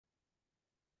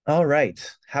All right.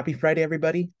 Happy Friday,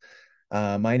 everybody.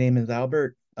 My name is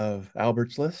Albert of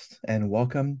Albert's List, and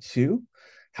welcome to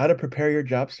How to Prepare Your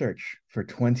Job Search for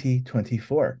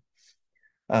 2024.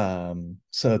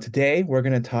 So today we're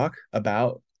going to talk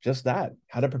about just that,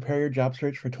 how to prepare your job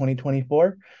search for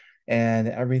 2024 and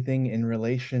everything in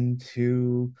relation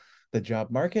to the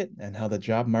job market and how the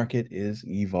job market is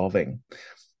evolving.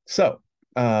 So,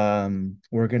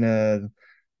 we're gonna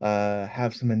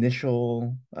have some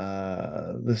initial.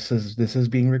 This is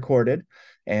being recorded,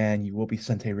 and you will be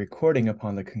sent a recording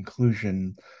upon the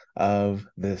conclusion of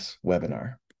this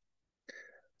webinar.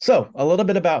 So, a little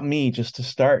bit about me just to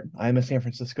start. I'm a San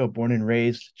Francisco born and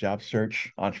raised job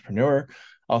search entrepreneur,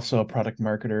 also a product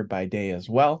marketer by day as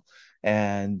well,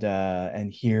 and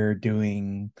here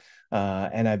doing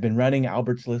and I've been running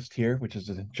Albert's List here, which is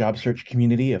a job search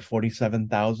community of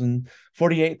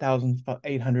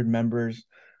 48,800 members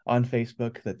on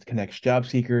Facebook that connects job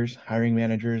seekers, hiring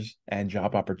managers, and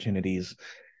job opportunities.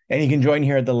 And you can join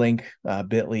here at the link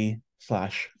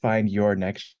bit.ly/find your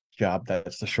next job.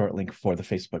 That's the short link for the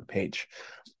Facebook page.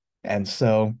 And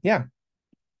so, yeah,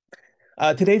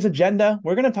 today's agenda,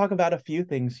 we're going to talk about a few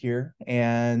things here,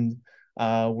 and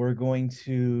we're going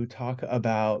to talk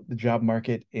about the job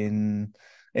market in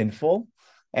full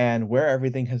and where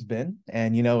everything has been.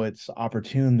 And it's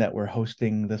opportune that we're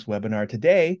hosting this webinar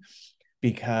today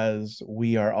because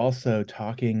we are also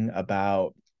talking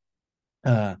about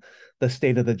uh, the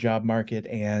state of the job market,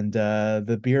 and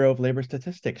the Bureau of Labor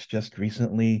Statistics just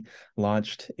recently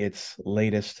launched its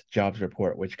latest jobs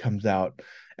report, which comes out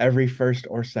every first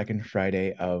or second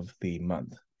Friday of the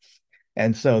month.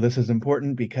 And so this is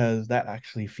important because that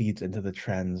actually feeds into the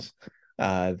trends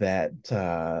that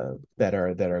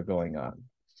are going on.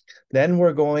 Then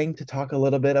we're going to talk a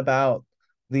little bit about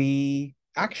the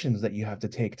actions that you have to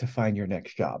take to find your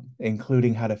next job,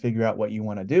 including how to figure out what you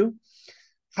want to do,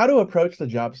 how to approach the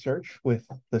job search with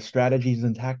the strategies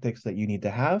and tactics that you need to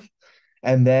have,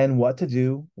 and then what to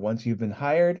do once you've been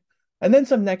hired, and then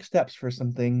some next steps for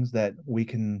some things that we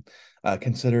can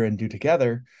consider and do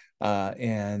together,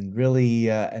 and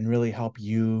really help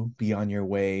you be on your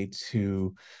way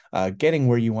to getting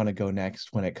where you want to go next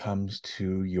when it comes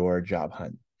to your job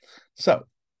hunt. So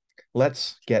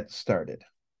let's get started.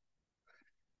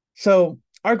 So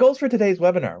our goals for today's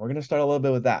webinar, we're going to start a little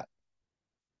bit with that.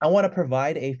 I want to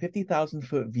provide a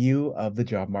 50,000-foot view of the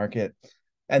job market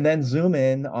and then zoom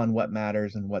in on what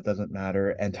matters and what doesn't matter,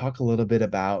 and talk a little bit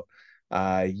about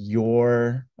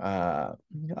your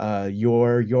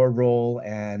role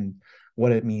and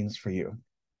what it means for you.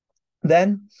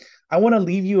 Then I want to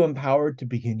leave you empowered to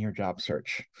begin your job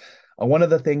search. One of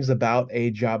the things about a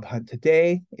job hunt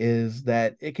today is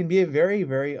that it can be a very,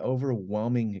 very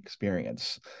overwhelming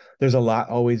experience. There's a lot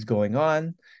always going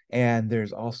on, and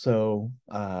there's also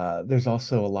a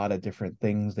lot of different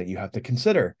things that you have to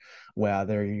consider,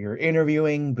 whether you're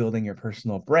interviewing, building your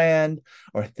personal brand,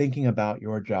 or thinking about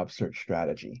your job search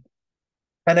strategy.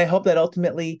 And I hope that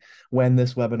ultimately, when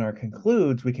this webinar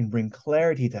concludes, we can bring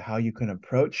clarity to how you can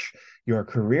approach your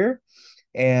career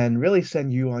and really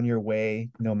send you on your way,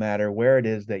 no matter where it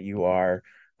is that you are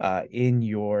in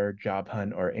your job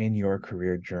hunt or in your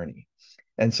career journey.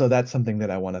 And so that's something that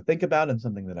I want to think about and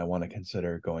something that I want to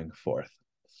consider going forth.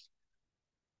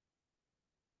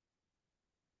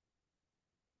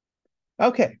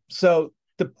 Okay, so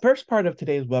the first part of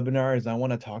today's webinar is I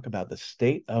want to talk about the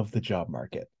state of the job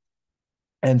market.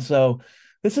 And so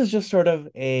this is just sort of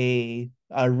a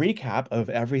recap of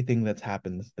everything that's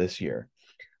happened this year.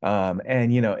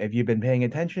 And if you've been paying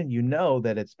attention, you know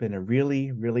that it's been a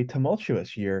really, really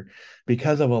tumultuous year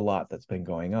because of a lot that's been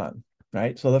going on,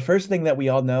 right? So the first thing that we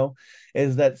all know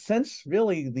is that since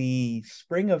really the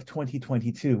spring of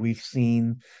 2022, we've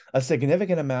seen a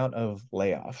significant amount of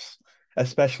layoffs,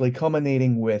 especially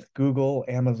culminating with Google,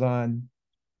 Amazon,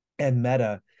 and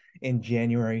Meta in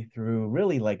January through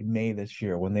really like May this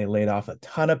year, when they laid off a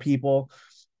ton of people.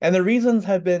 And the reasons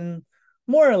have been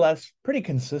more or less pretty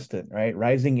consistent, right?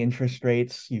 Rising interest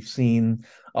rates. You've seen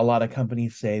a lot of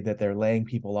companies say that they're laying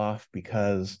people off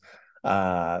because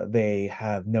they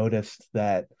have noticed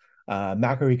that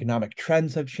macroeconomic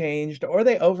trends have changed, or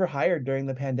they overhired during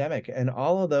the pandemic. And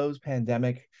all of those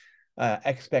pandemic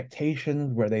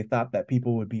expectations, where they thought that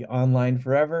people would be online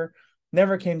forever,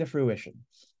 never came to fruition.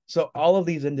 So all of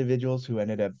these individuals who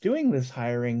ended up doing this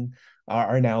hiring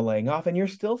are now laying off, and you're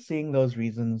still seeing those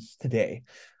reasons today.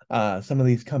 Some of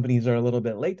these companies are a little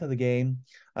bit late to the game,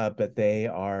 but they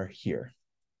are here.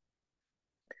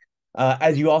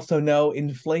 As you also know,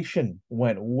 inflation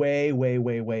went way, way,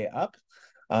 way, way up,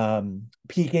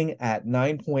 peaking at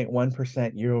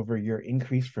 9.1% year over year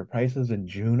increase for prices in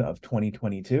June of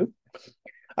 2022.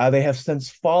 They have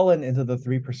since fallen into the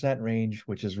 3% range,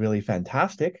 which is really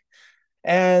fantastic.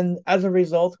 And as a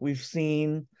result, we've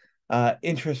seen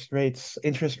interest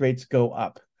rates go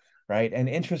up, right? And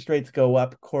interest rates go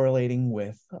up correlating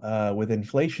with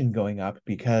inflation going up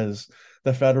because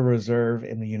the Federal Reserve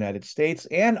in the United States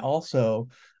and also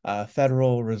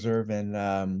Federal Reserve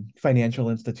and financial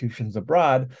institutions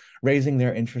abroad raising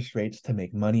their interest rates to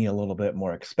make money a little bit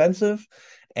more expensive,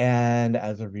 and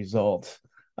as a result,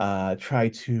 try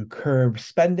to curb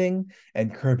spending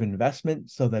and curb investment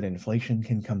so that inflation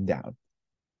can come down.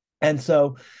 And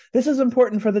so this is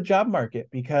important for the job market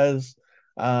because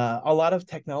a lot of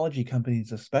technology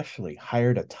companies, especially,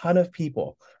 hired a ton of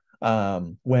people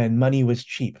when money was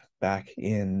cheap back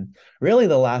in really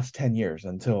the last 10 years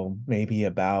until maybe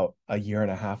about a year and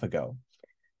a half ago.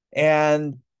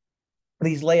 And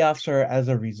these layoffs are as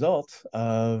a result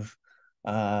of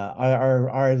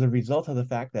are as a result of the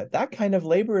fact that that kind of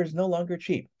labor is no longer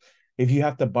cheap. If you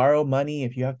have to borrow money,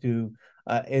 if you have to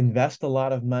invest a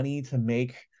lot of money to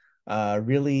make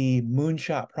really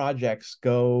moonshot projects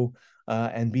go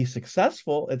and be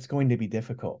successful, it's going to be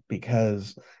difficult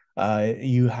because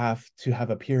you have to have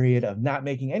a period of not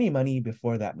making any money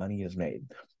before that money is made.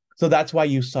 So that's why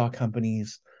you saw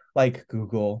companies like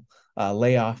Google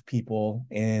lay off people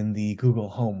in the Google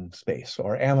Home space,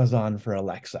 or Amazon for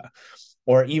Alexa,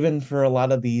 or even for a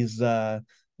lot of these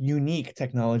unique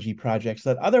technology projects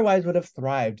that otherwise would have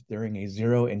thrived during a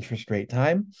zero interest rate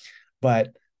time, but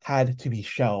had to be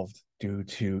shelved due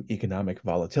to economic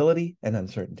volatility and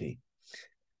uncertainty.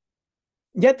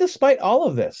 Yet, despite all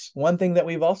of this, one thing that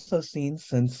we've also seen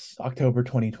since October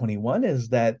 2021 is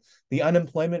that the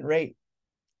unemployment rate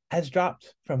has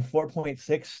dropped from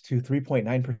 4.6 to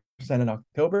 3.9% in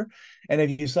October. And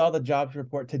if you saw the jobs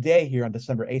report today here on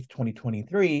December 8th,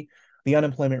 2023, the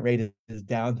unemployment rate is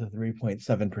down to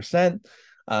 3.7%.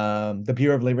 The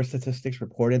Bureau of Labor Statistics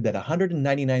reported that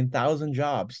 199,000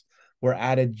 jobs were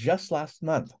added just last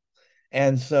month.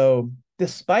 And so,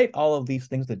 despite all of these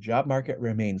things, the job market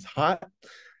remains hot.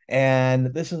 And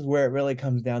this is where it really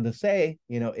comes down to say,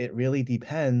 it really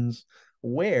depends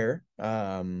where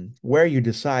you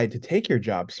decide to take your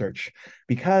job search,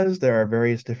 because there are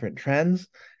various different trends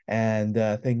and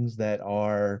things that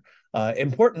are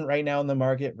important right now in the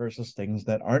market versus things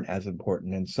that aren't as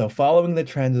important. And so following the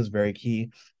trends is very key.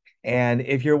 And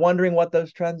if you're wondering what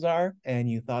those trends are and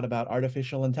you thought about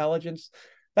artificial intelligence,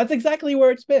 that's exactly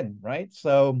where it's been, right?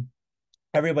 So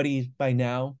everybody by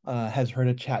now has heard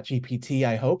of ChatGPT,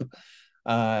 I hope.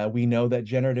 We know that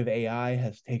generative AI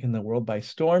has taken the world by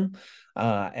storm,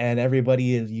 and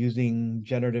everybody is using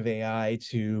generative AI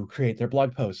to create their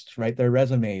blog posts, write their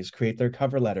resumes, create their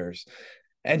cover letters.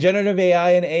 And generative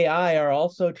AI and AI are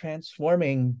also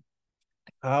transforming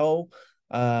how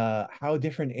how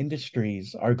different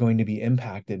industries are going to be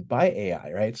impacted by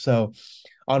AI, right? So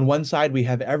on one side, we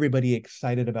have everybody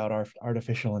excited about our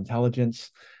artificial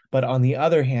intelligence, but on the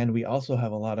other hand, we also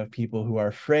have a lot of people who are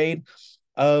afraid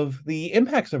of the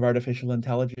impacts of artificial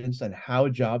intelligence and how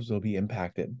jobs will be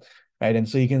impacted, right? And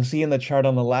so you can see in the chart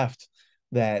on the left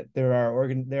that there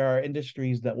are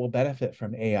industries that will benefit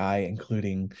from AI,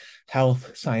 including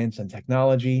health, science, and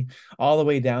technology, all the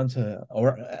way down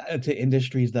to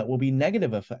industries that will be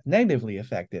negatively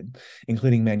affected,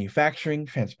 including manufacturing,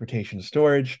 transportation,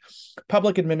 storage,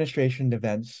 public administration,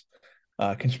 defense,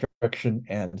 construction,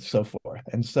 and so forth.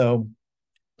 And so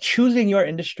choosing your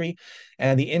industry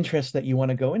and the interests that you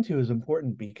want to go into is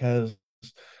important, because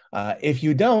if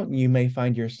you don't, you may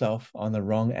find yourself on the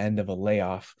wrong end of a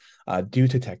layoff due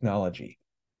to technology.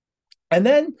 And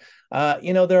then,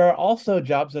 there are also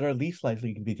jobs that are least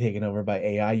likely to be taken over by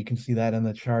AI. You can see that in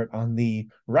the chart on the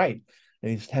right.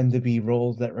 These tend to be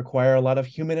roles that require a lot of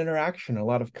human interaction, a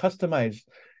lot of customized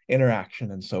interaction,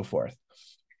 and so forth.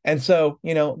 And so,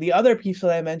 the other piece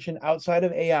that I mentioned outside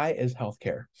of AI is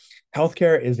healthcare.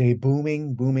 Healthcare is a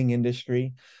booming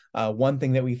industry. One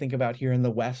thing that we think about here in the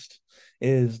West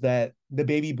is that the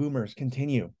baby boomers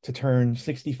continue to turn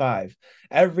 65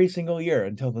 every single year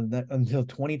until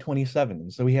 2027.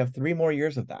 And so we have 3 more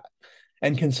years of that.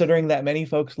 And considering that many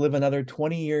folks live another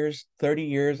 20 years, 30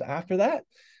 years after that,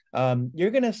 you're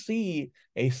going to see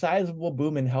a sizable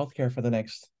boom in healthcare for the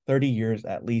next 30 years,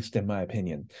 at least, in my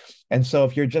opinion. And so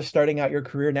if you're just starting out your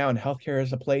career now and healthcare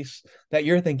is a place that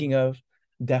you're thinking of,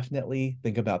 definitely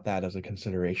think about that as a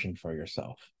consideration for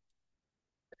yourself.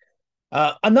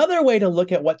 Another way to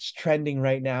look at what's trending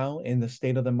right now in the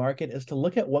state of the market is to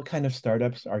look at what kind of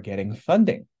startups are getting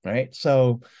funding, right?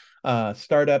 So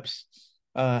startups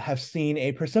have seen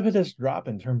a precipitous drop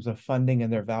in terms of funding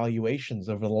and their valuations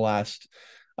over the last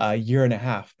year and a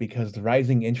half, because the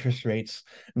rising interest rates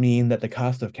mean that the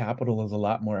cost of capital is a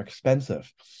lot more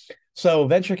expensive. So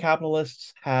venture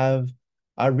capitalists have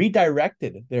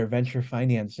redirected their venture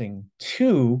financing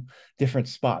to different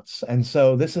spots. And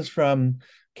so this is from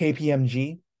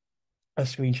KPMG, a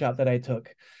screenshot that I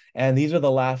took. And these are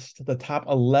the top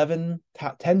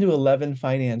 10 to 11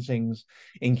 financings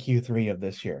in Q3 of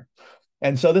this year.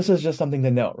 And so this is just something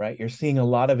to note, right? You're seeing a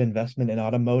lot of investment in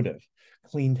automotive,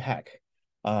 clean tech,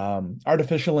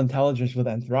 artificial intelligence with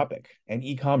Anthropic, and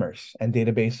e-commerce and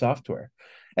database software.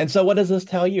 And so what does this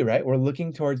tell you, right? We're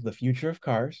looking towards the future of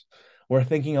cars. We're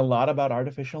thinking a lot about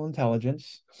artificial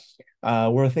intelligence.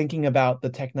 We're thinking about the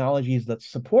technologies that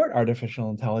support artificial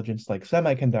intelligence, like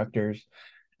semiconductors.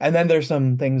 And then there's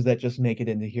some things that just make it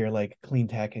into here, like clean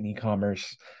tech and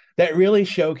e-commerce, that really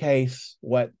showcase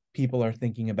what people are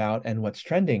thinking about and what's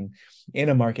trending in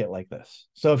a market like this.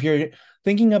 So if you're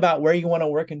thinking about where you want to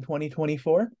work in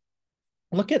 2024,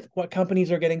 look at what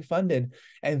companies are getting funded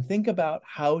and think about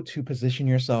how to position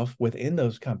yourself within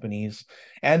those companies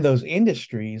and those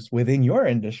industries within your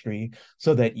industry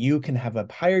so that you can have a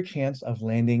higher chance of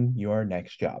landing your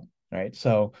next job, right?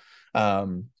 So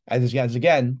as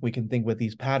again, we can think with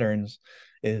these patterns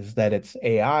is that it's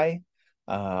AI,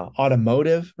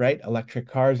 automotive, right? Electric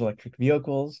cars, electric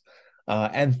vehicles,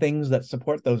 and things that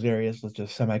support those areas, such as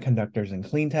semiconductors and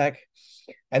clean tech.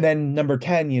 And then number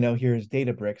 10, here's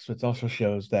Databricks, which also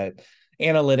shows that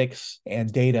analytics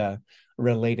and data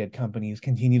related companies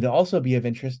continue to also be of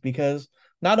interest, because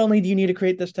not only do you need to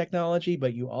create this technology,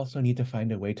 but you also need to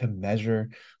find a way to measure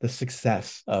the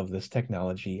success of this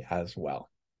technology as well.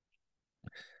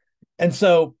 And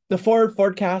so the forward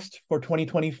forecast for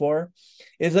 2024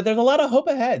 is that there's a lot of hope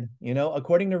ahead.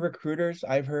 According to recruiters,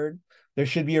 I've heard there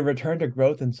should be a return to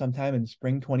growth in sometime in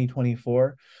spring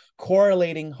 2024,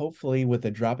 correlating hopefully with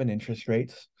a drop in interest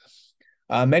rates.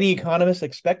 Many economists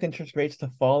expect interest rates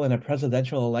to fall in a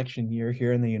presidential election year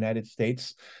here in the United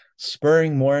States,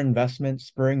 spurring more investment,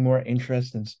 spurring more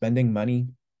interest in spending money.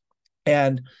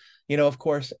 And of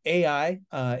course, AI,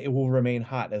 it will remain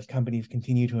hot as companies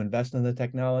continue to invest in the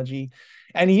technology.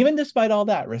 And even despite all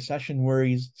that, recession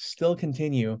worries still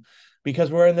continue,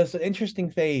 because we're in this interesting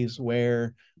phase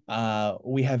where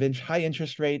we have high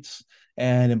interest rates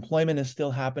and employment is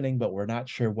still happening, but we're not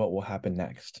sure what will happen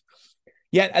next.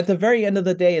 Yet at the very end of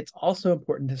the day, it's also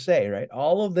important to say, right,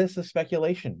 all of this is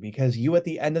speculation, because you at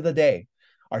the end of the day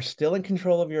are still in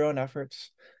control of your own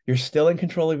efforts. You're still in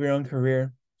control of your own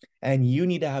career. And you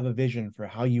need to have a vision for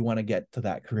how you want to get to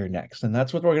that career next. And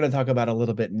that's what we're going to talk about a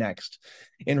little bit next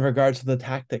in regards to the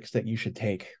tactics that you should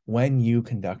take when you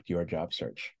conduct your job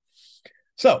search.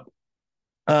 So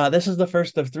this is the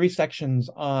first of 3 sections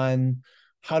on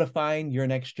how to find your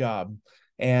next job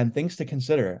and things to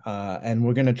consider. And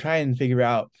we're going to try and figure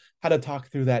out how to talk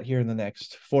through that here in the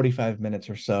next 45 minutes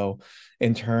or so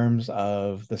in terms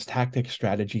of this tactics,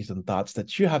 strategies, and thoughts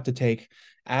that you have to take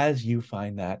as you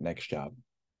find that next job.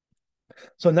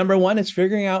 So number 1 is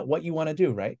figuring out what you want to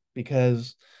do, right?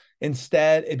 Because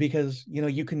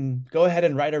you can go ahead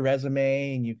and write a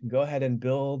resume and you can go ahead and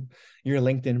build your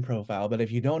LinkedIn profile. But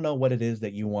if you don't know what it is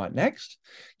that you want next,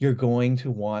 you're going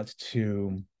to want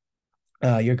to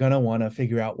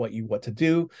figure out what to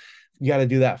do. You got to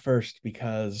do that first,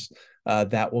 because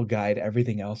that will guide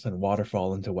everything else and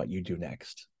waterfall into what you do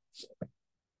next.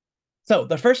 So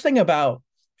the first thing about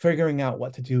figuring out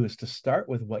what to do is to start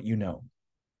with what you know.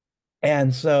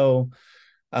 And so,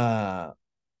 one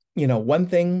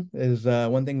thing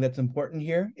that's important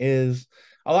here is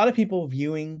a lot of people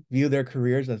view their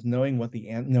careers as knowing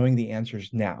the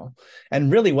answers now.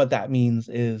 And really what that means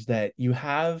is that you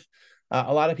have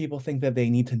a lot of people think that they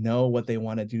need to know what they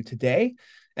want to do today.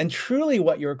 And truly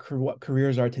what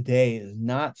careers are today is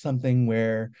not something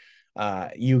where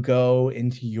you go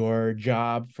into your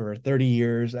job for 30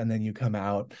 years and then you come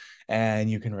out and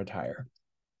you can retire.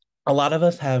 A lot of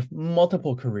us have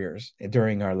multiple careers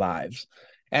during our lives.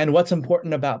 And what's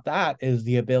important about that is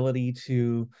the ability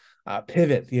to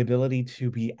pivot, the ability to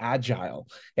be agile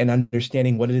and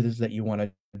understanding what it is that you want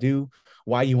to do,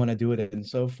 why you want to do it, and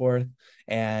so forth,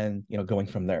 and going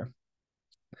from there.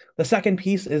 The second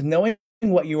piece is knowing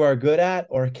what you are good at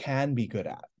or can be good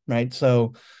at, right?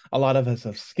 So a lot of us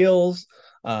have skills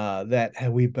that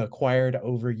we've acquired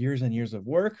over years and years of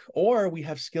work, or we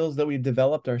have skills that we've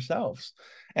developed ourselves.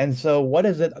 And so what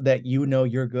is it that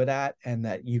you're good at and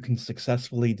that you can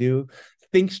successfully do?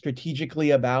 Think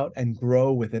strategically about and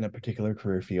grow within a particular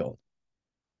career field.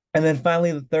 And then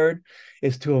finally, the third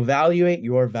is to evaluate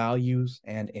your values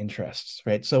and interests,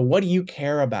 right? So what do you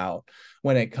care about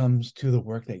when it comes to the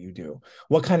work that you do?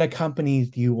 What kind of companies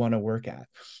do you want to work at?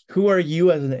 Who are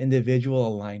you as an individual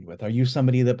aligned with? Are you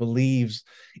somebody that believes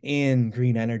in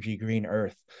green energy, green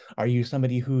earth? Are you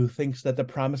somebody who thinks that the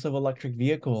promise of electric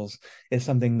vehicles is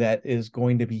something that is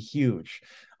going to be huge?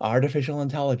 Artificial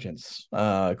intelligence,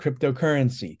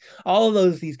 cryptocurrency, all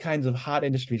of these kinds of hot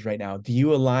industries right now, do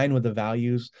you align with the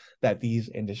values that these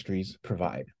industries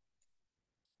provide?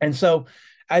 And so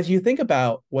as you think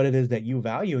about what it is that you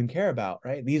value and care about,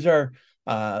 right? These are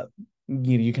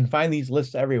you can find these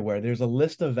lists everywhere. There's a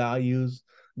list of values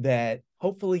that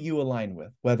hopefully you align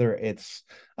with, whether it's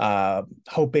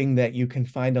hoping that you can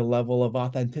find a level of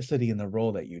authenticity in the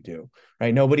role that you do,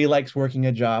 right? Nobody likes working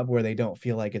a job where they don't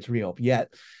feel like it's real.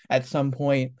 Yet at some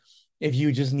point, if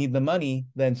you just need the money,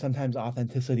 then sometimes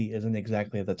authenticity isn't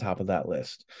exactly at the top of that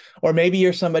list. Or maybe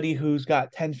you're somebody who's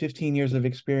got 10, 15 years of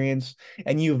experience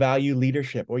and you value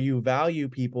leadership, or you value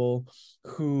people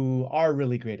who are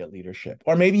really great at leadership.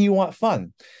 Or maybe you want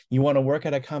fun. You want to work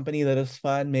at a company that is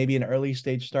fun, maybe an early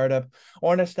stage startup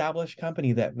or an established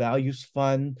company that values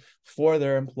fun for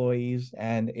their employees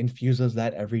and infuses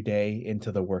that every day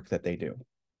into the work that they do.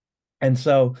 And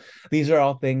so these are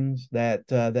all things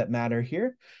that matter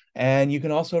here. And you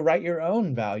can also write your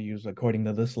own values according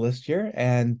to this list here.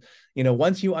 And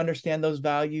once you understand those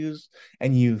values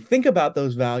and you think about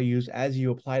those values as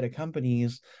you apply to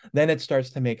companies, then it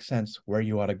starts to make sense where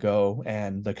you ought to go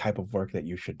and the type of work that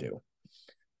you should do.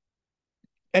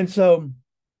 And so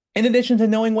in addition to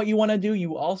knowing what you want to do,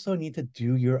 you also need to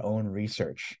do your own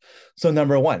research. So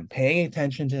number one, paying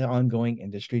attention to ongoing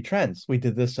industry trends. We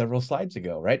did this several slides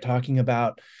ago, right? Talking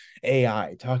about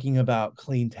AI, talking about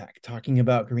clean tech, talking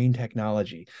about green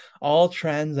technology, all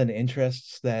trends and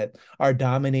interests that are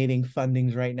dominating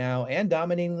fundings right now and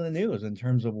dominating the news in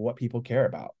terms of what people care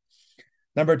about.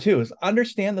 Number two is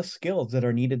understand the skills that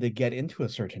are needed to get into a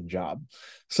certain job.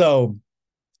 So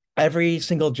every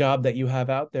single job that you have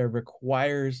out there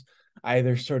requires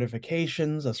either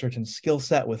certifications, a certain skill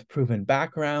set with proven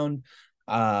background,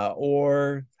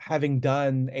 or having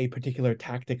done a particular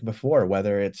tactic before,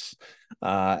 whether it's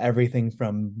everything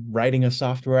from writing a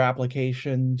software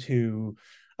application to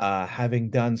having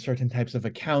done certain types of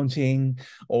accounting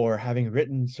or having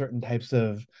written certain types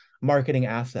of marketing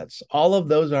assets. All of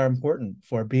those are important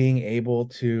for being able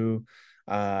to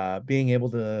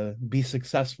be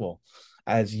successful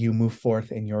as you move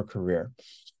forth in your career.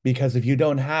 Because if you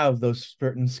don't have those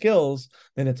certain skills,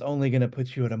 then it's only going to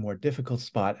put you at a more difficult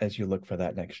spot as you look for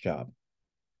that next job.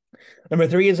 Number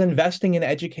three is investing in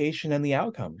education and the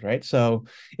outcomes, right? So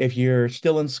if you're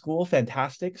still in school,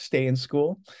 fantastic, stay in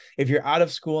school. If you're out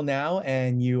of school now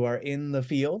and you are in the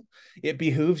field, it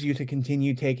behooves you to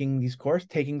continue taking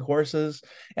courses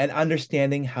and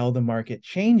understanding how the market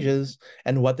changes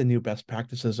and what the new best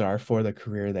practices are for the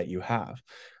career that you have.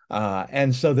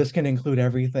 And so this can include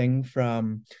everything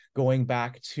from going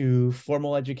back to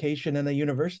formal education in a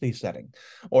university setting,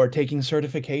 or taking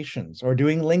certifications, or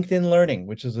doing LinkedIn Learning,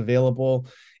 which is available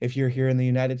if you're here in the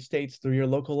United States through your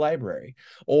local library,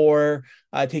 or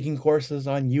taking courses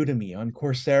on Udemy, on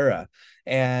Coursera.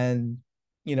 And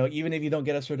even if you don't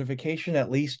get a certification,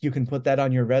 at least you can put that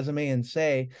on your resume and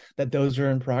say that those are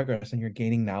in progress and you're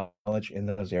gaining knowledge in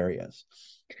those areas.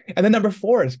 And then number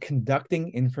four is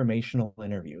conducting informational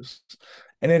interviews.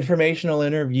 An informational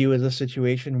interview is a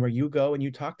situation where you go and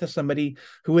you talk to somebody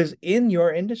who is in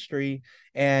your industry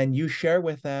and you share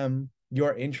with them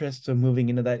your interests of moving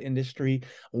into that industry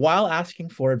while asking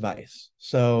for advice.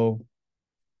 So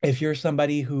if you're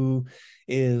somebody who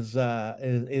is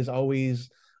always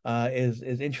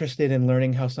is interested in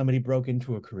learning how somebody broke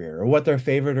into a career or what their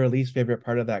favorite or least favorite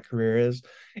part of that career is,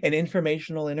 an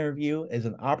informational interview is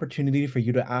an opportunity for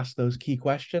you to ask those key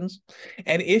questions.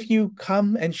 And if you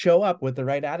come and show up with the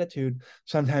right attitude,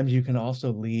 sometimes you can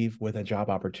also leave with a job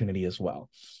opportunity as well.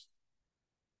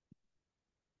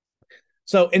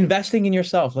 So investing in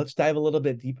yourself, let's dive a little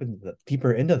bit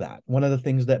deeper into that. One of the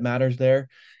things that matters there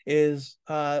is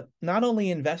not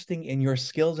only investing in your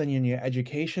skills and in your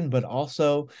education, but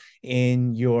also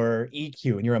in your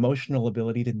EQ and your emotional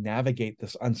ability to navigate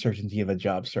this uncertainty of a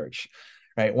job search,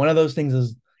 right? One of those things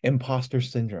is imposter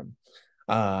syndrome.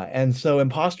 And so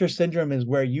imposter syndrome is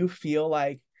where you feel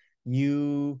like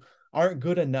you aren't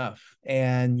good enough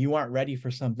and you aren't ready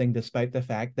for something despite the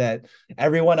fact that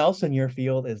everyone else in your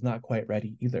field is not quite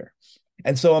ready either.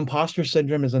 And so imposter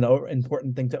syndrome is an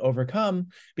important thing to overcome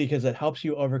because it helps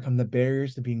you overcome the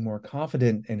barriers to being more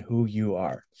confident in who you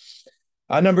are.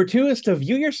 Number two is to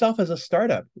view yourself as a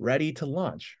startup ready to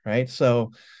launch, right?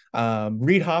 So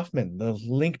Reid Hoffman, the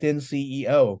LinkedIn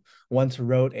CEO, once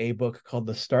wrote a book called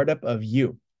The Startup of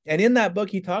You. And in that book,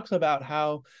 he talks about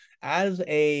how as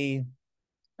a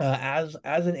as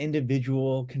an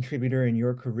individual contributor in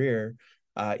your career,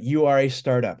 you are a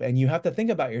startup, and you have to think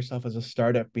about yourself as a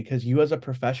startup because you, as a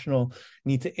professional,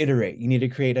 need to iterate. You need to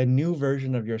create a new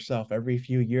version of yourself every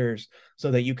few years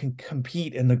so that you can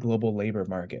compete in the global labor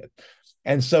market.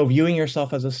 And so, viewing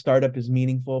yourself as a startup is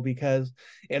meaningful because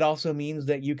it also means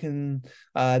that you can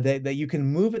that you can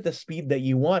move at the speed that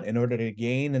you want in order to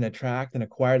gain and attract and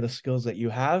acquire the skills that you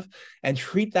have, and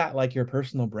treat that like your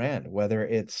personal brand, whether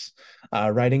it's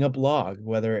writing a blog,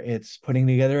 whether it's putting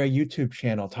together a YouTube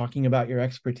channel, talking about your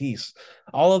expertise.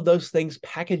 All of those things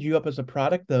package you up as a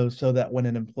product, though, so that when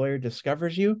an employer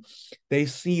discovers you, they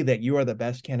see that you are the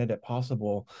best candidate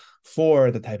possible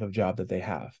for the type of job that they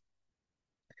have.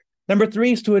 Number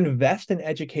three is to invest in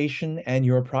education and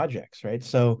your projects, right?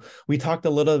 So we talked a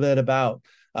little bit about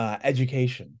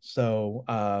education. So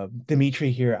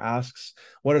Dimitri here asks,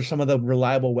 what are some of the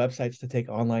reliable websites to take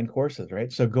online courses,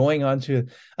 right? So going on to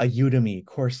a Udemy,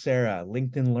 Coursera,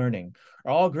 LinkedIn Learning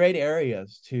are all great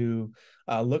areas to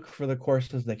look for the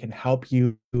courses that can help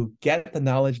you get the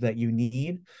knowledge that you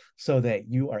need so that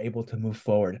you are able to move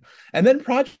forward. And then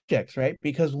projects, right?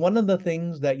 Because one of the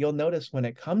things that you'll notice when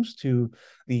it comes to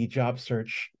the job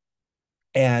search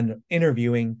and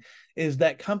interviewing is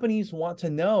that companies want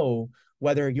to know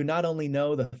whether you not only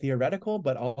know the theoretical,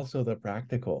 but also the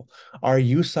practical. Are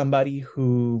you somebody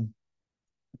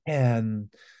can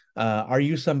are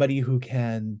you somebody who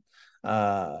can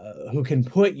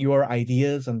put your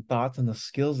ideas and thoughts and the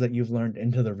skills that you've learned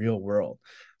into the real world?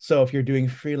 So if you're doing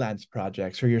freelance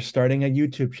projects or you're starting a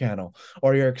YouTube channel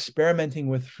or you're experimenting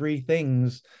with free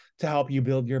things to help you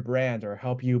build your brand or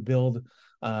help you build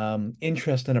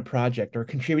interest in a project or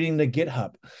contributing to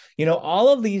GitHub, all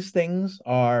of these things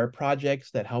are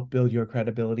projects that help build your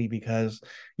credibility because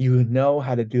you know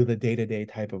how to do the day-to-day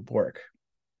type of work.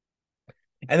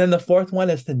 And then the fourth one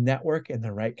is to network in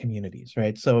the right communities,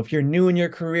 right? So if you're new in your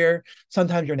career,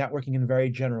 sometimes you're networking in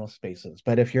very general spaces.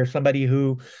 But if you're somebody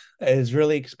who is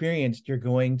really experienced, you're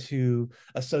going to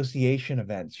association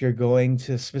events, you're going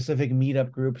to specific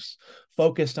meetup groups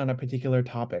focused on a particular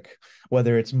topic,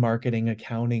 whether it's marketing,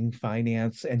 accounting,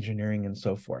 finance, engineering, and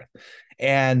so forth.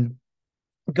 And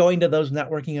going to those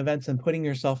networking events and putting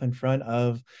yourself in front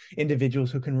of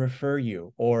individuals who can refer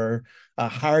you or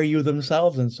hire you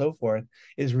themselves and so forth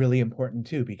is really important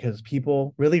too, because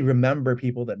people really remember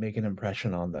people that make an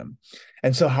impression on them.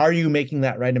 And so how are you making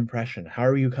that right impression? How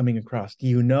are you coming across? Do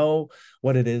you know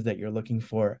what it is that you're looking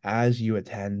for as you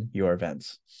attend your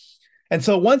events? And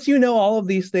so once you know all of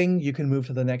these things, you can move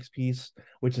to the next piece,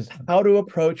 which is how to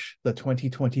approach the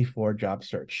 2024 job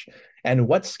search and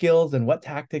what skills and what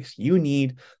tactics you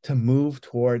need to move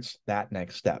towards that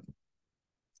next step.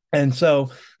 And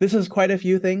so this is quite a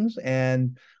few things,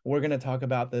 and we're going to talk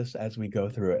about this as we go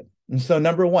through it. And so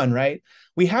number one, right,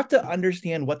 we have to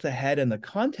understand what's ahead in the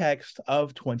context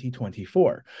of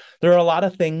 2024. There are a lot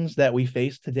of things that we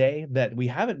face today that we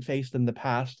haven't faced in the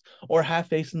past or have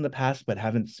faced in the past but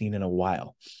haven't seen in a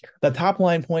while. The top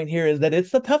line point here is that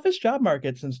it's the toughest job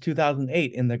market since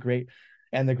 2008 in the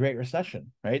Great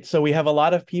Recession, right? So we have a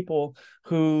lot of people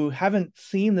who haven't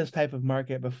seen this type of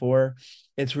market before.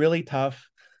 It's really tough.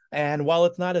 And while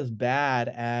it's not as bad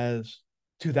as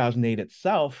 2008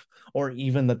 itself, or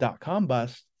even the dot-com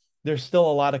bust, there's still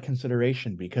a lot of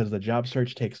consideration because the job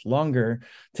search takes longer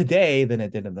today than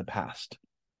it did in the past.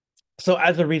 So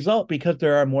as a result, because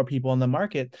there are more people in the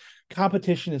market,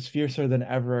 competition is fiercer than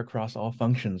ever across all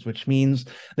functions, which means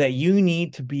that you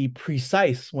need to be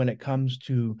precise when it comes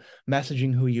to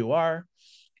messaging who you are,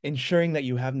 ensuring that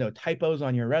you have no typos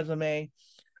on your resume,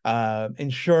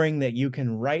 ensuring that you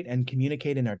can write and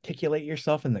communicate and articulate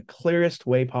yourself in the clearest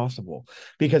way possible.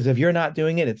 Because if you're not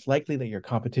doing it, it's likely that your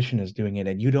competition is doing it,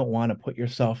 and you don't want to put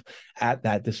yourself at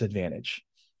that disadvantage.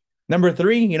 Number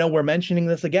three, we're mentioning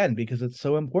this again because it's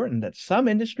so important that some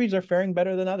industries are faring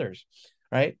better than others,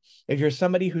 right? If you're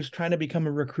somebody who's trying to become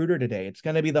a recruiter today, it's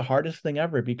going to be the hardest thing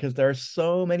ever because there are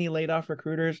so many laid off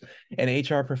recruiters and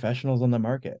HR professionals on the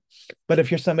market. But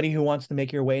if you're somebody who wants to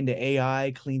make your way into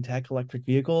AI, clean tech, electric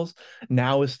vehicles,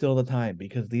 now is still the time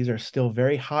because these are still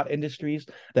very hot industries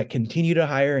that continue to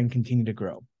hire and continue to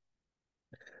grow.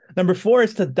 Number four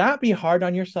is to not be hard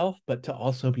on yourself, but to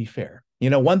also be fair.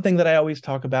 One thing that I always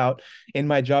talk about in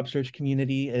my job search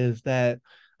community is that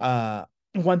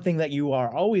one thing that you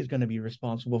are always going to be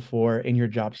responsible for in your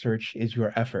job search is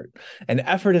your effort. And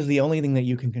effort is the only thing that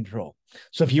you can control.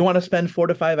 So if you want to spend 4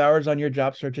 to 5 hours on your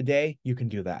job search a day, you can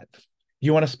do that. If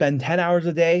you want to spend 10 hours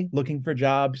a day looking for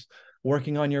jobs,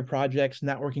 working on your projects,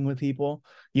 networking with people,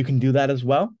 you can do that as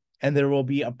well. and there will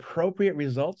be appropriate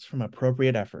results from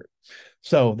appropriate effort.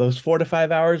 So those 4 to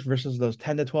 5 hours versus those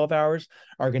 10 to 12 hours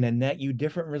are going to net you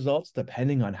different results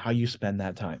depending on how you spend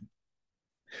that time.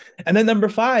 And then number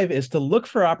five is to look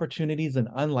for opportunities in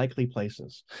unlikely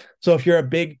places. So if you're a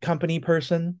big company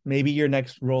person, maybe your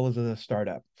next role is as a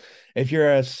startup. If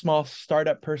you're a small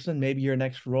startup person, maybe your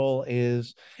next role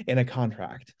is in a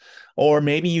contract. Or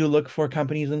maybe you look for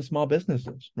companies in small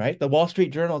businesses, right? The Wall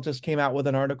Street Journal just came out with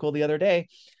an article the other day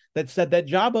that said that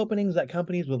job openings at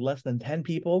companies with less than 10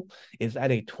 people is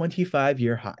at a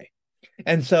 25-year high.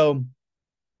 And so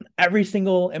every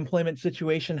single employment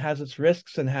situation has its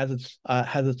risks and has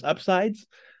its upsides.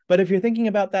 But if you're thinking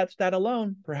about that stat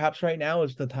alone, perhaps right now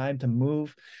is the time to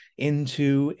move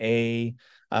into a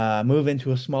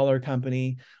smaller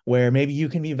company where maybe you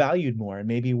can be valued more, and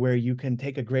maybe where you can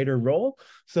take a greater role,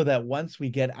 so that once we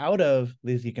get out of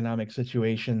this economic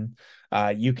situation,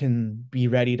 you can be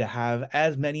ready to have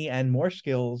as many and more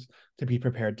skills to be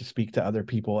prepared to speak to other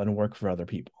people and work for other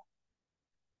people.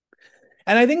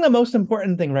 And I think the most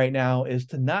important thing right now is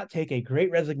to not take a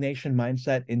great resignation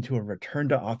mindset into a return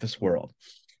to office world.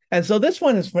 And so this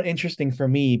one is interesting for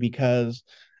me because,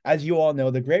 as you all know,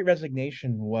 the great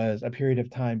resignation was a period of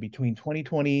time between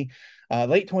 2020,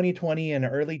 late 2020 and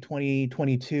early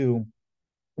 2022,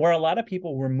 where a lot of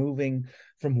people were moving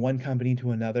from one company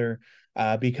to another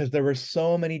because there were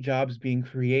so many jobs being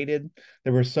created.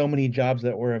 There were so many jobs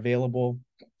that were available.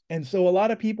 And so a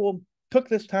lot of people took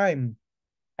this time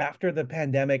after the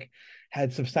pandemic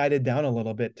had subsided down a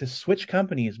little bit to switch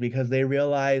companies because they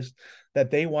realized that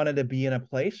they wanted to be in a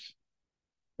place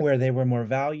where they were more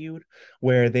valued,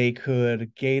 where they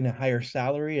could gain a higher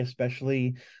salary,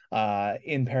 especially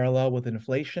in parallel with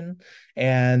inflation.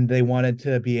 And they wanted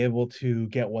to be able to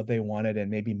get what they wanted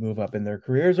and maybe move up in their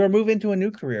careers or move into a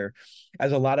new career,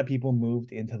 as a lot of people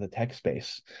moved into the tech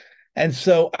space. And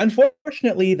so,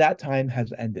 unfortunately, that time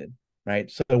has ended, right?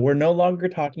 So we're no longer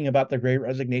talking about the Great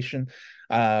Resignation,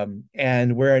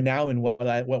 and we're now in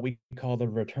what we call the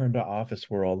return to office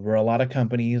world, where a lot of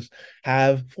companies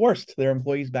have forced their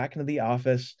employees back into the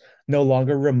office, no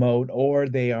longer remote, or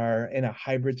they are in a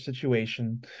hybrid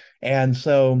situation. And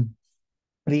so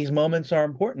these moments are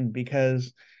important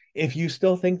because if you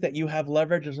still think that you have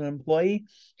leverage as an employee,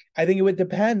 I think it would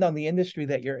depend on the industry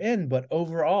that you're in, but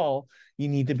overall, you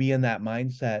need to be in that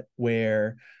mindset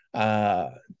where uh,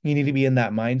 you need to be in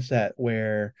that mindset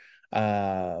where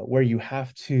you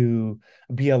have to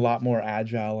be a lot more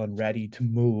agile and ready to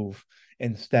move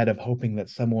instead of hoping that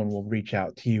someone will reach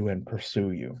out to you and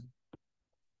pursue you.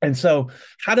 And so,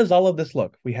 how does all of this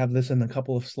look? We have this in a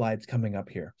couple of slides coming up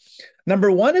here.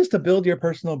 Number one is to build your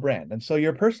personal brand. And so,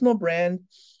 your personal brand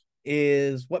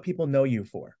is what people know you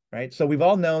for, right? So, we've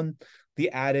all known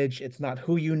the adage, it's not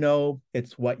who you know,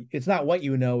 it's not what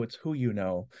you know, it's who you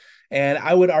know. And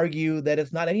I would argue that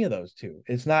it's not any of those two.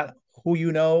 It's not who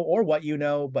you know or what you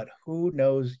know, but who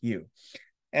knows you.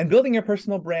 And building your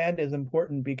personal brand is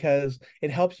important because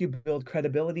it helps you build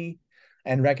credibility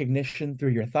and recognition through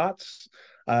your thoughts,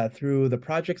 through the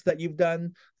projects that you've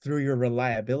done, through your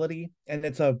reliability. And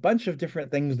it's a bunch of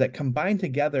different things that combine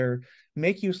together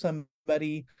make you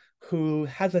somebody who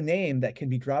has a name that can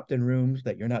be dropped in rooms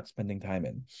that you're not spending time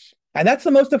in. And that's the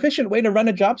most efficient way to run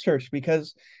a job search,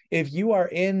 because if you are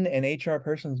in an HR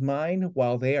person's mind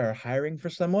while they are hiring for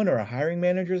someone, or a hiring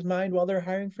manager's mind while they're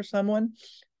hiring for someone,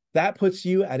 that puts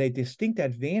you at a distinct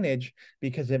advantage,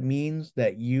 because it means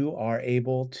that you are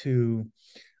able to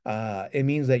do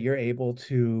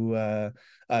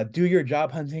your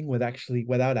job hunting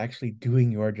without actually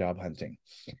doing your job hunting.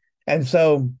 And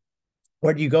so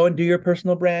where do you go and do your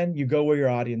personal brand? You go where your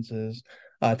audience is.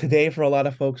 Today, for a lot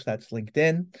of folks, that's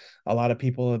LinkedIn. A lot of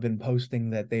people have been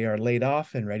posting that they are laid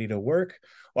off and ready to work,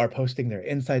 or posting their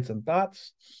insights and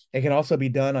thoughts. It can also be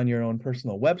done on your own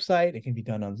personal website. It can be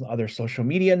done on other social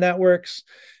media networks.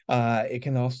 It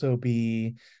can also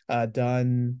be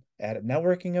done at a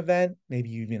networking event. Maybe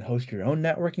you even host your own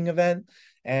networking event.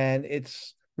 And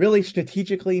it's really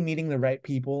strategically meeting the right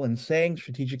people and saying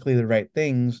strategically the right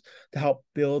things to help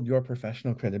build your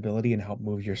professional credibility and help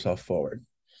move yourself forward.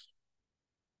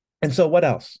 And so what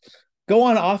else? Go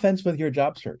on offense with your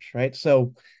job search, right?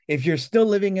 So if you're still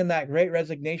living in that great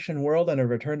resignation world and a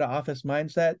return to office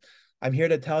mindset, I'm here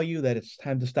to tell you that it's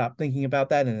time to stop thinking about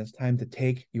that, and it's time to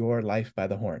take your life by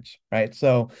the horns, right?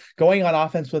 So going on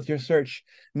offense with your search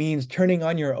means turning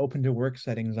on your open to work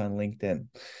settings on LinkedIn,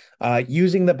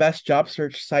 using the best job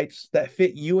search sites that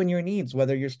fit you and your needs,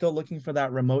 whether you're still looking for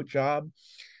that remote job,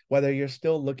 whether you're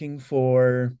still looking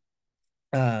for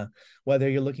whether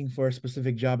you're looking for a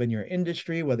specific job in your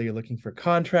industry, whether you're looking for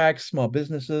contracts, small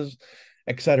businesses,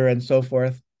 et cetera, and so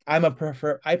forth. I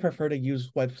prefer to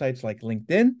use websites like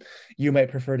LinkedIn. You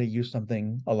might prefer to use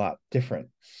something a lot different.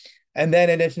 And then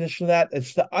in addition to that,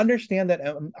 it's to understand that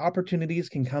opportunities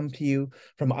can come to you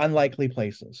from unlikely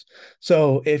places.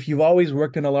 So if you've always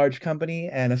worked in a large company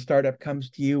and a startup comes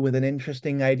to you with an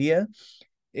interesting idea,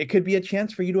 it could be a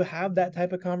chance for you to have that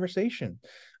type of conversation.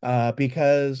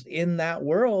 Because in that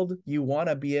world, you want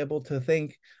to be able to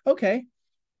think, okay,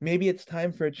 maybe it's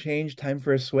time for a change, time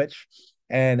for a switch.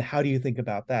 And how do you think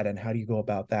about that? And how do you go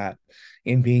about that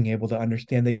in being able to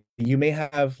understand that you may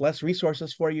have less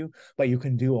resources for you, but you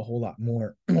can do a whole lot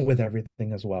more with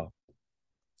everything as well?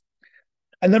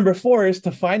 And number four is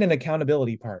to find an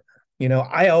accountability partner.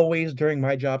 I always, during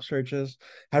my job searches,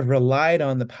 have relied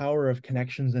on the power of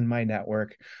connections in my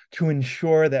network to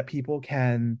ensure that people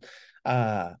can,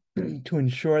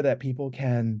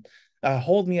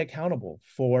 hold me accountable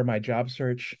for my job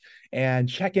search and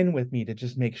check in with me to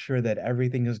just make sure that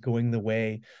everything is going the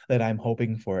way that I'm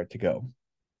hoping for it to go.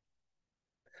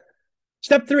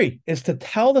 Step three is to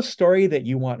tell the story that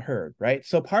you want heard, right?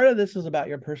 So part of this is about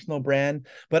your personal brand,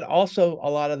 but also a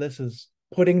lot of this is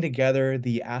putting together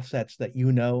the assets that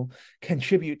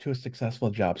contribute to a successful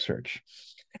job search.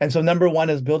 And so number one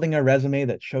is building a resume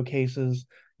that showcases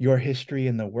your history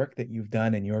and the work that you've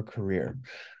done in your career.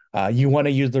 You want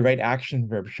to use the right action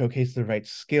verb, showcase the right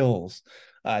skills,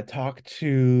 talk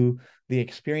to the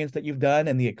experience that you've done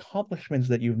and the accomplishments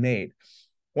that you've made.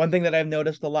 One thing that I've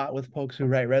noticed a lot with folks who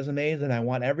write resumes, and I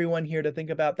want everyone here to think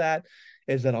about that,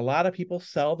 is that a lot of people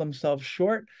sell themselves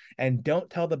short and don't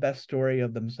tell the best story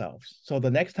of themselves. So the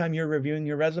next time you're reviewing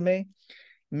your resume,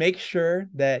 make sure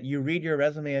that you read your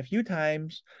resume a few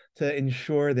times to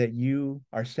ensure that you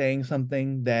are saying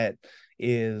something that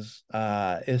is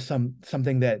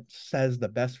something that says the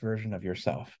best version of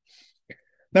yourself.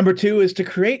 Number two is to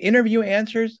create interview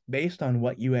answers based on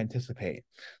what you anticipate.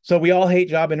 So we all hate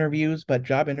job interviews, but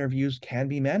job interviews can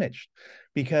be managed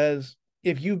because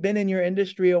if you've been in your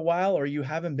industry a while or you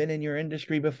haven't been in your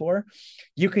industry before,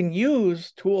 you can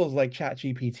use tools like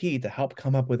ChatGPT to help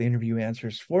come up with interview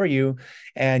answers for you,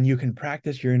 and you can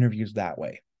practice your interviews that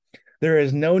way. There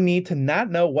is no need to not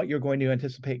know what you're going to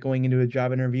anticipate going into a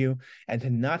job interview and to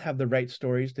not have the right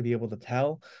stories to be able to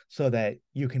tell so that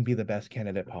you can be the best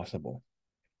candidate possible.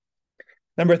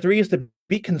 Number three is to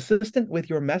be consistent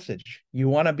with your message. You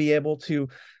want to be able to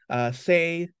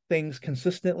say things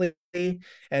consistently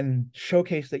and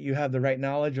showcase that you have the right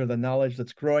knowledge or the knowledge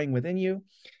that's growing within you,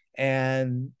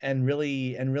 and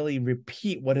really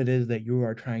repeat what it is that you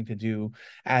are trying to do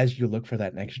as you look for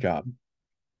that next job.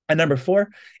 And number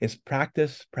four is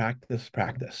practice, practice,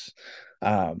 practice.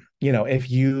 If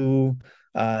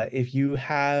you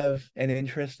have an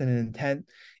interest and an intent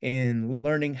in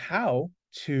learning how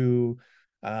to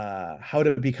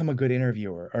become a good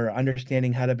interviewer or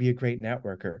understanding how to be a great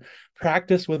networker,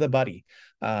 practice with a buddy.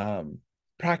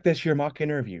 Practice your mock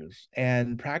interviews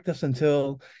and practice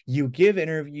until you give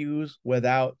interviews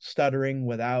without stuttering,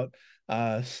 without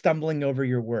stumbling over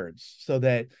your words, so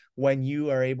that when you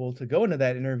are able to go into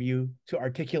that interview to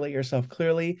articulate yourself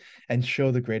clearly and show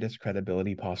the greatest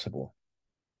credibility possible.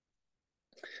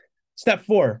 Step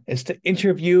four is to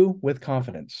interview with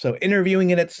confidence. So interviewing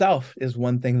in itself is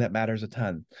one thing that matters a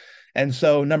ton. And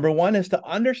so number one is to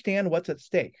understand what's at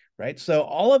stake, right? So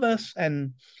all of us,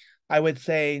 and I would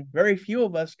say very few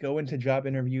of us, go into job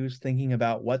interviews thinking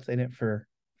about what's in it for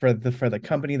the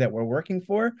company that we're working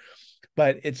for,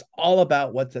 but it's all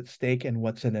about what's at stake and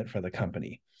what's in it for the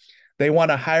company. They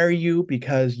want to hire you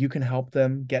because you can help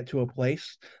them get to a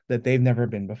place that they've never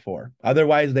been before.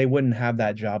 Otherwise, they wouldn't have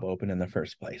that job open in the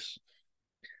first place.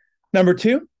 Number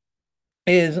two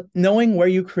is knowing where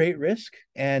you create risk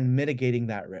and mitigating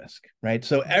that risk, right?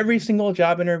 So every single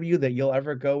job interview that you'll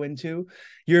ever go into,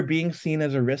 you're being seen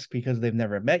as a risk because they've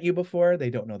never met you before.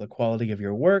 They don't know the quality of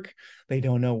your work. They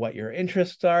don't know what your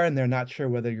interests are, and they're not sure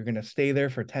whether you're going to stay there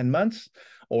for 10 months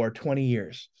or 20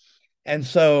 years. And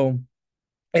so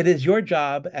it is your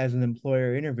job as an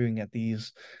employer interviewing at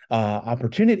these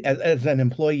opportunities, as an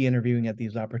employee interviewing at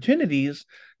these opportunities,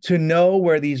 to know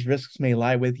where these risks may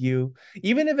lie with you.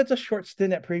 Even if it's a short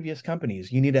stint at previous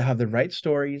companies, you need to have the right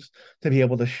stories to be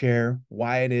able to share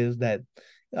why it is that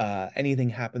anything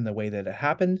happened the way that it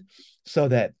happened, so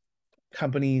that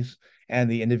companies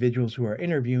and the individuals who are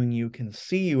interviewing you can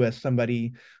see you as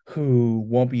somebody who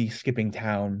won't be skipping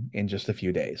town in just a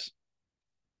few days.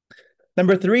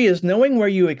 Number three is knowing where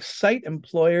you excite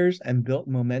employers and build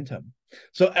momentum.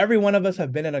 So every one of us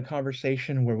have been in a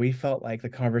conversation where we felt like the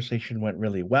conversation went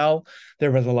really well.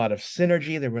 There was a lot of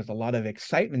synergy. There was a lot of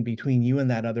excitement between you and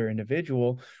that other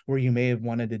individual where you may have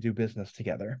wanted to do business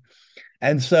together.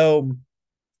 And so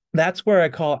That's where I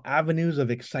call avenues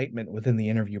of excitement within the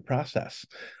interview process,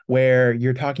 where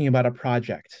you're talking about a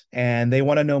project and they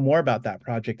want to know more about that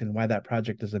project and why that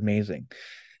project is amazing.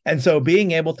 And so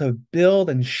being able to build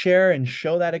and share and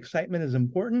show that excitement is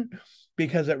important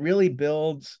because it really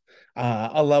builds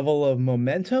a level of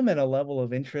momentum and a level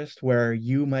of interest where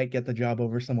you might get the job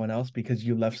over someone else because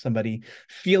you left somebody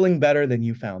feeling better than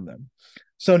you found them.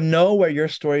 So know where your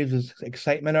stories of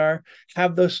excitement are,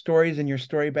 have those stories in your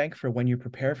story bank for when you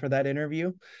prepare for that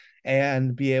interview,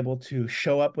 and be able to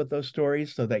show up with those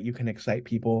stories so that you can excite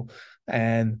people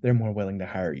and they're more willing to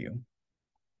hire you.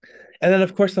 And then,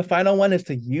 of course, the final one is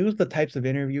to use the types of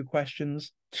interview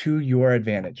questions to your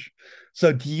advantage.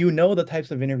 So, do you know the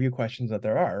types of interview questions that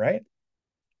there are, right?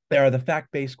 There are the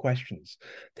fact-based questions.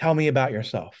 Tell me about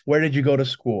yourself. Where did you go to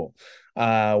school?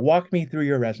 Walk me through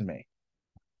your resume.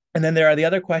 And then there are the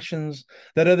other questions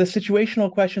that are the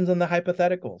situational questions and the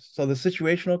hypotheticals. So the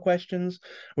situational questions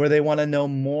where they want to know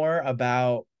more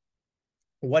about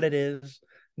what it is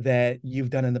that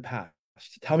you've done in the past.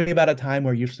 Tell me about a time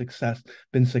where you've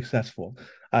been successful.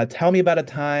 Tell me about a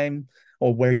time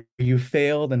or where you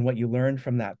failed and what you learned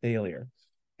from that failure.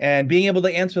 And being able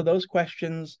to answer those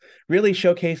questions really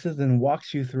showcases and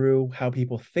walks you through how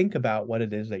people think about what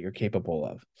it is that you're capable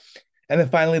of. And then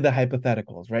finally, the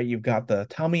hypotheticals, right? You've got the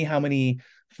tell me how many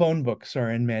phone books are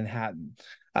in Manhattan.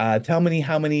 Tell me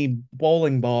how many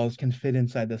bowling balls can fit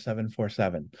inside the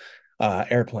 747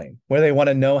 airplane, where they want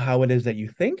to know how it is that you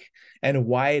think and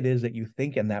why it is that you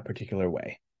think in that particular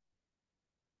way.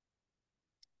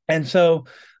 And so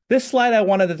this slide, I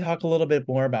wanted to talk a little bit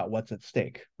more about what's at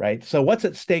stake, right? So what's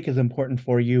at stake is important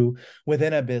for you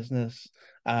within a business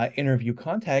interview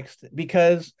context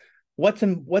because what's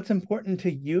important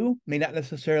to you may not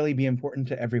necessarily be important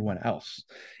to everyone else.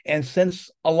 And since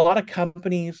a lot of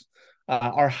companies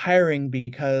are hiring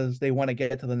because they want to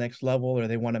get to the next level or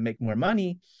they want to make more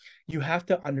money, you have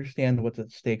to understand what's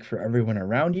at stake for everyone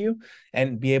around you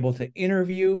and be able to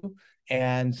interview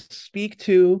and speak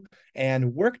to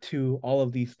and work to all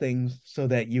of these things so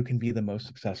that you can be the most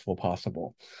successful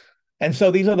possible. And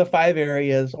so these are the 5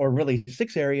 areas, or really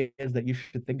 6 areas, that you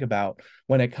should think about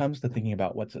when it comes to thinking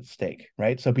about what's at stake,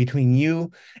 right? So between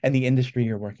you and the industry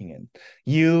you're working in,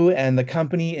 you and the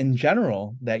company in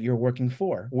general that you're working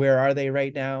for, where are they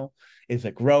right now? Is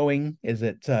it growing? Is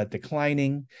it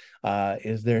declining?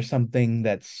 Is there something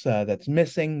that's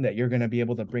missing that you're going to be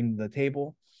able to bring to the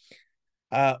table?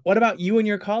 What about you and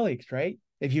your colleagues, right?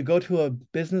 If you go to a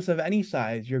business of any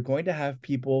size, you're going to have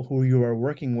people who you are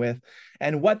working with,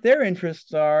 and what their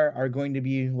interests are going to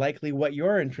be likely what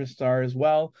your interests are as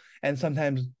well, and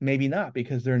sometimes maybe not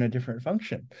because they're in a different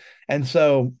function. And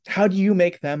so, how do you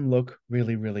make them look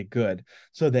really, really good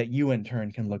so that you in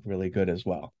turn can look really good as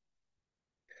well?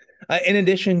 In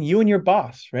addition, you and your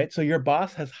boss, right? So your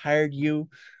boss has hired you.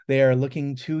 They are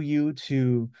looking to you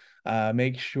to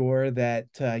make sure that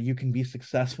you can be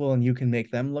successful and you can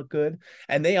make them look good.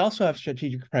 And they also have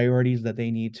strategic priorities that they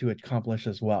need to accomplish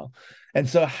as well. And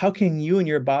so, how can you and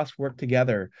your boss work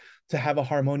together to have a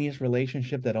harmonious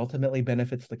relationship that ultimately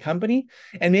benefits the company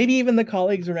and maybe even the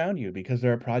colleagues around you because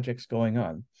there are projects going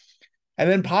on? And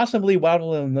then possibly one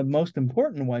of the most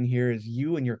important one here is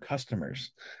you and your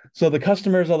customers. So the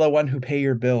customers are the one who pay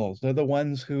your bills. They're the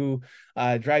ones who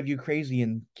drive you crazy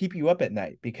and keep you up at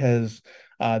night because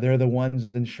they're the ones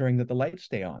ensuring that the lights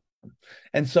stay on.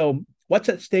 And so what's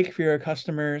at stake for your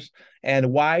customers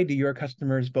and why do your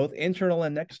customers, both internal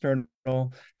and external,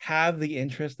 have the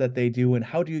interest that they do? And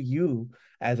how do you,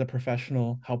 as a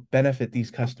professional, help benefit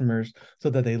these customers so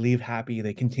that they leave happy,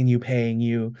 they continue paying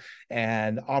you,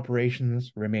 and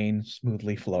operations remain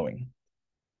smoothly flowing?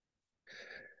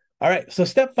 All right, so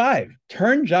step 5,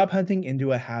 turn job hunting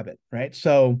into a habit, right?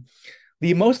 So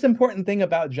the most important thing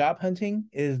about job hunting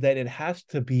is that it has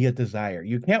to be a desire.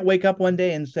 You can't wake up one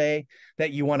day and say that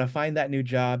you want to find that new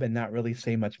job and not really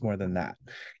say much more than that.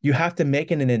 You have to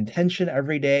make it an intention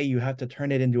every day. You have to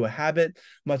turn it into a habit,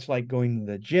 much like going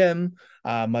to the gym,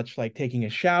 much like taking a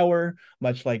shower,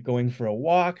 much like going for a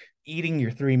walk, eating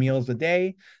your 3 meals a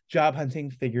day. Job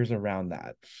hunting figures around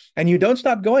that. And you don't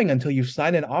stop going until you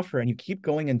sign an offer and you keep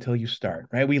going until you start,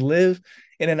 right? We live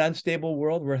in an unstable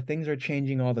world where things are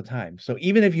changing all the time. So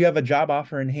even if you have a job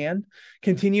offer in hand,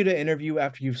 continue to interview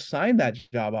after you've signed that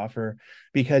job offer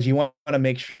because you want to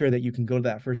make sure that you can go to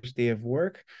that first day of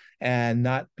work and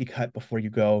not be cut before you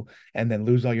go and then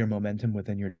lose all your momentum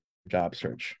within your job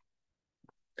search.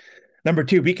 Number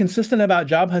 2, be consistent about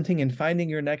job hunting and finding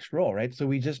your next role, right? So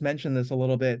we just mentioned this a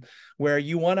little bit where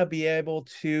you want to be able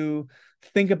to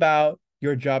think about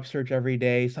your job search every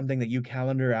day, something that you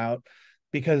calendar out,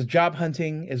 because job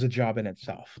hunting is a job in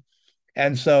itself.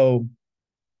 And so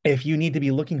if you need to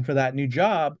be looking for that new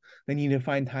job, then you need to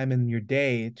find time in your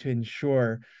day to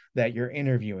ensure that you're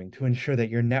interviewing, to ensure that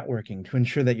you're networking, to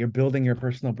ensure that you're building your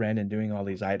personal brand and doing all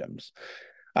these items.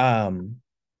 Um,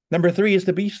 Number three is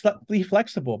to be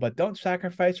flexible, but don't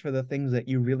sacrifice for the things that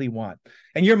you really want.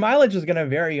 And your mileage is going to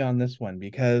vary on this one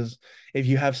because if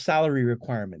you have salary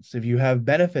requirements, if you have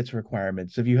benefits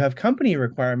requirements, if you have company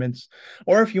requirements,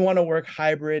 or if you want to work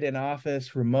hybrid in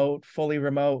office, remote, fully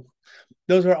remote,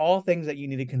 those are all things that you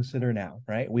need to consider now,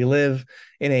 right? We live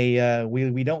in a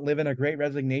we don't live in a great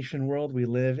resignation world. We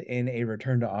live in a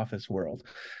return to office world,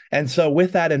 and so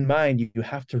with that in mind, you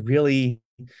have to really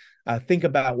think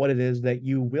about what it is that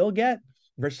you will get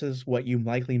versus what you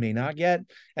likely may not get,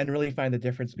 and really find the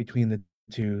difference between the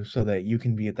two so that you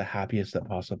can be at the happiest that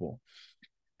possible.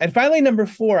 And finally, number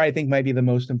four, I think might be the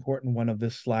most important one of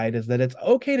this slide, is that it's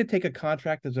okay to take a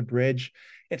contract as a bridge.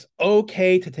 It's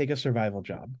okay to take a survival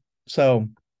job. So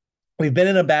we've been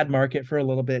in a bad market for a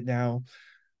little bit now.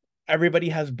 Everybody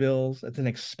has bills. It's an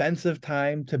expensive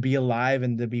time to be alive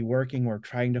and to be working or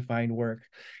trying to find work.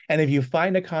 And if you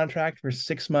find a contract for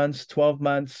 6 months, 12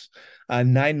 months,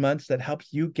 9 months that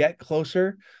helps you get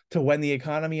closer to when the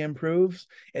economy improves,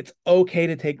 it's okay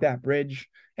to take that bridge.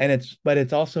 But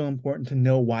it's also important to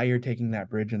know why you're taking that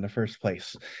bridge in the first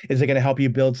place. Is it going to help you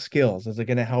build skills? Is it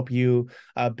going to help you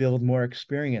build more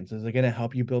experience? Is it going to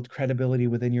help you build credibility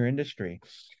within your industry?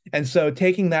 And so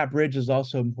taking that bridge is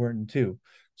also important too,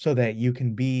 so that you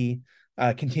can be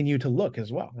continue to look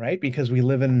as well, right? Because we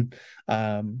live in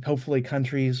hopefully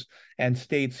countries and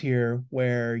states here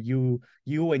where you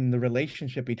and the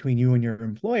relationship between you and your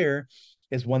employer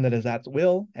is one that is at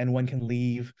will, and one can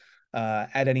leave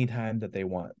at any time that they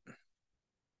want.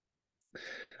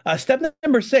 Step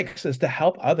number six is to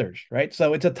help others, right?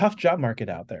 So it's a tough job market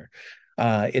out there.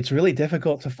 It's really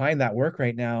difficult to find that work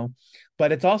right now,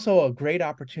 but it's also a great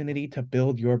opportunity to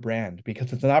build your brand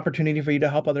because it's an opportunity for you to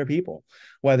help other people,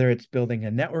 whether it's building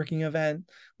a networking event,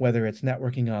 whether it's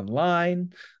networking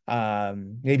online,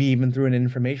 maybe even through an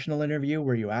informational interview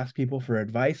where you ask people for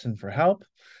advice and for help.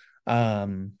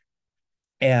 Um,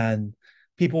 and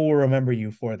people will remember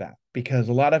you for that because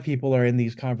a lot of people are in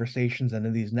these conversations and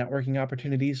in these networking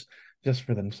opportunities just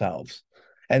for themselves.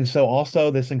 And so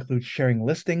also this includes sharing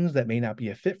listings that may not be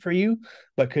a fit for you,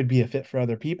 but could be a fit for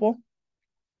other people.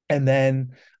 And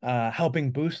then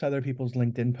helping boost other people's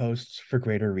LinkedIn posts for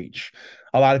greater reach.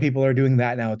 A lot of people are doing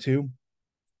that now too.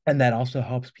 And that also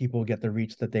helps people get the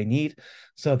reach that they need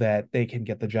so that they can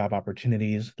get the job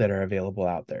opportunities that are available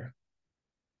out there.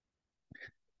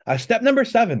 Step number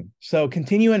seven. So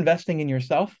continue investing in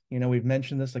yourself. You know, we've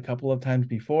mentioned this a couple of times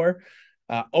before.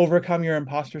 Overcome your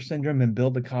imposter syndrome and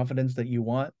build the confidence that you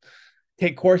want.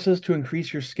 Take courses to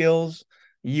increase your skills.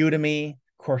 Udemy,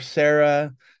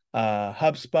 Coursera,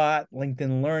 HubSpot,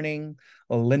 LinkedIn Learning,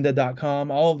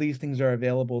 lynda.com. All of these things are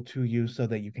available to you so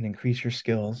that you can increase your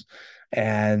skills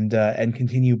and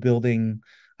continue building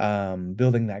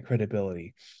that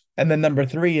credibility. And then number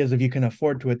three is if you can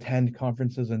afford to attend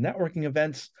conferences and networking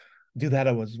events, do that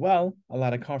as well. A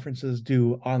lot of conferences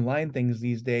do online things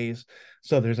these days.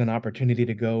 So there's an opportunity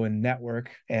to go and network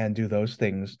and do those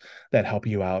things that help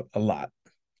you out a lot.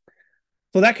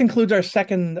 So that concludes our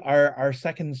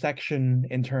second section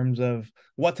in terms of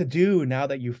what to do now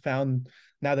that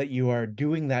now that you are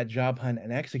doing that job hunt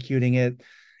and executing it.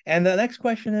 And the next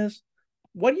question is,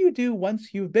 what do you do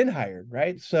once you've been hired,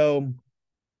 right? So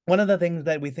one of the things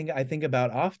that I think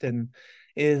about often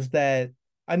is that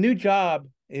a new job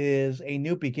is a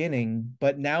new beginning,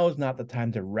 but now is not the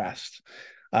time to rest.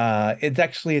 It's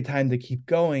actually a time to keep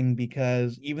going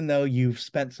because even though you've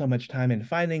spent so much time in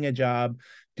finding a job,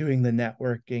 doing the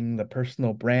networking, the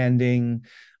personal branding,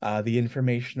 the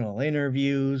informational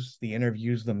interviews, the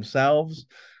interviews themselves,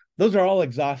 those are all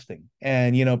exhausting.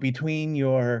 And, you know, between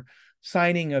your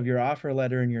signing of your offer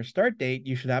letter and your start date,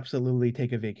 you should absolutely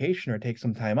take a vacation or take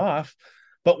some time off.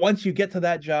 But once you get to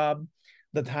that job,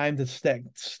 the time to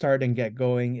start and get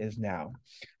going is now,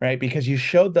 right? Because you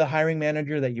showed the hiring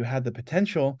manager that you had the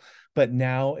potential, but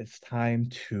now it's time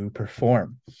to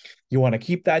perform. You want to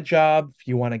keep that job, if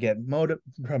you want to get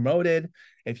promoted,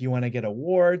 if you want to get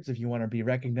awards, if you want to be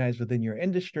recognized within your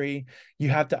industry, you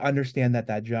have to understand that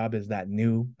that job is that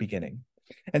new beginning.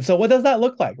 And so, what does that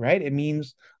look like, right? It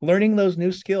means learning those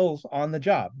new skills on the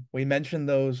job. We mentioned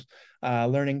those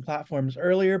learning platforms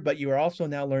earlier, but you are also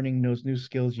now learning those new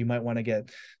skills. You might want to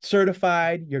get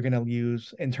certified. You're going to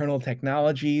use internal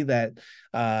technology that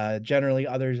generally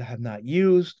others have not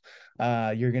used.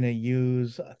 You're going to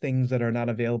use things that are not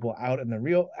available out in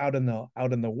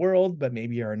the world, but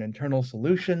maybe are an internal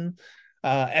solution.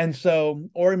 And so,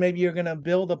 or maybe you're going to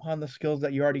build upon the skills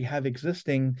that you already have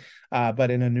existing,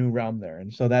 but in a new realm there.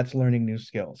 And so that's learning new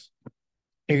skills.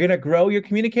 You're going to grow your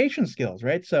communication skills,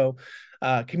 right? So,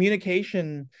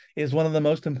 communication is one of the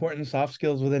most important soft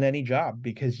skills within any job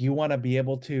because you want to be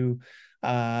able to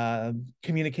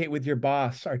communicate with your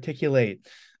boss, articulate,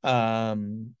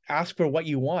 ask for what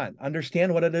you want,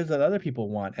 understand what it is that other people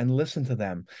want, and listen to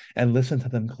them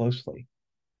closely.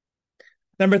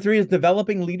 Number three is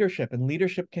developing leadership, and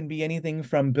leadership can be anything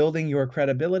from building your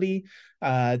credibility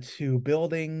to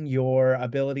building your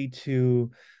ability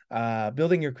to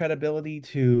building your credibility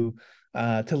to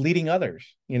leading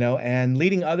others. You know, and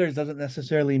leading others doesn't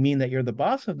necessarily mean that you're the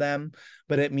boss of them,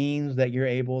 but it means that you're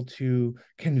able to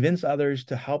convince others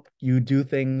to help you do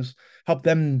things, help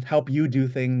them help you do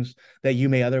things that you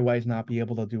may otherwise not be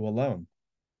able to do alone.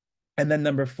 And then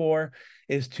number four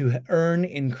is to earn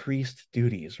increased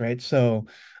duties, right? So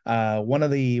one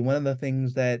of the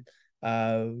things that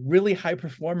really high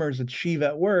performers achieve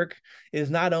at work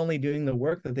is not only doing the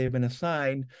work that they've been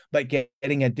assigned, but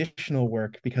getting additional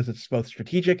work because it's both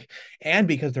strategic and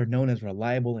because they're known as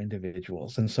reliable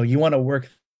individuals. And so you want to work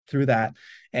through that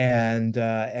and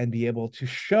be able to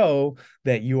show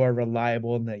that you are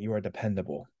reliable and that you are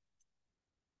dependable.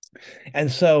 And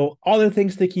so, all the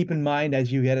things to keep in mind as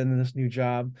you get into this new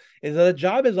job is that a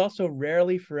job is also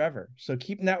rarely forever. So,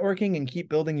 keep networking and keep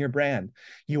building your brand.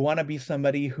 You want to be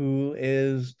somebody who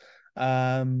is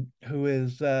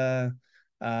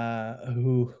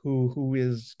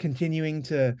continuing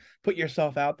to put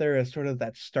yourself out there as sort of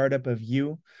that startup of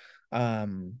you.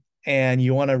 And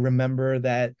you want to remember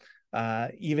that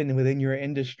even within your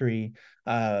industry,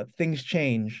 things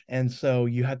change, and so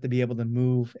you have to be able to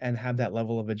move and have that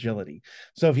level of agility.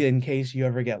 So if you, in case you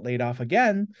ever get laid off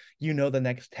again, you know the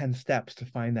next 10 steps to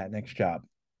find that next job.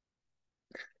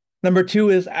 Number two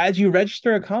is as you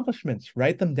register accomplishments,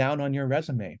 write them down on your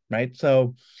resume, right?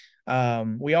 So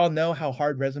we all know how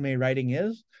hard resume writing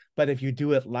is, but if you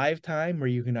do it live time where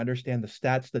you can understand the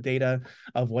stats, the data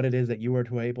of what it is that you were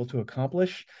able to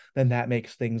accomplish, then that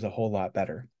makes things a whole lot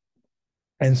better.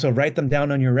 And so write them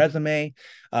down on your resume,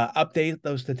 update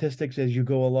those statistics as you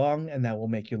go along, and that will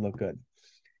make you look good.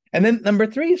 And then number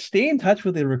three, stay in touch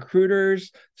with the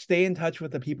recruiters, stay in touch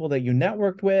with the people that you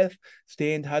networked with,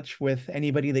 stay in touch with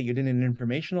anybody that you did an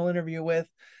informational interview with,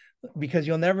 because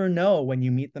you'll never know when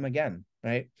you meet them again,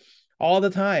 right? All the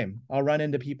time, I'll run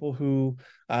into people who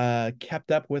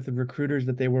kept up with the recruiters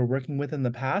that they were working with in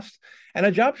the past, and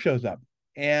a job shows up.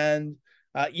 And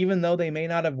even though they may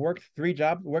not have worked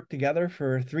together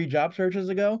for 3 job searches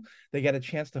ago, they get a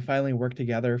chance to finally work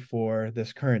together for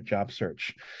this current job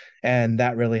search, and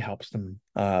that really helps them.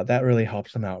 That really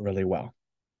helps them out really well.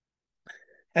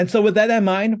 And so with that in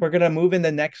mind, we're going to move into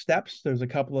next steps. There's a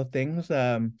couple of things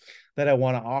that I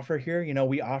want to offer here. You know,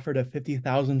 we offered a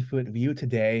 50,000-foot view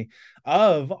today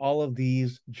of all of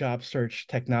these job search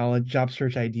technology, job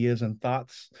search ideas and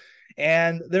thoughts.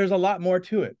 And there's a lot more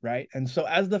to it, right? And so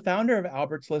as the founder of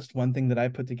Albert's List, one thing that I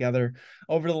put together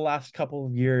over the last couple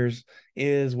of years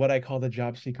is what I call the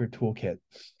Job Seeker Toolkit.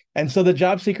 And so the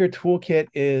Job Seeker Toolkit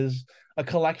is a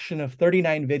collection of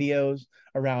 39 videos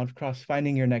around cross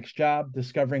finding your next job,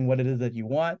 discovering what it is that you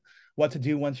want, what to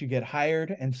do once you get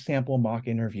hired, and sample mock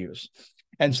interviews.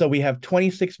 And so we have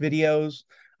 26 videos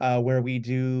where we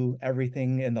do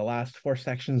everything in the last 4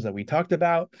 sections that we talked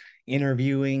about: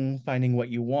 interviewing, finding what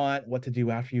you want, what to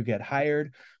do after you get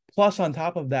hired. Plus, on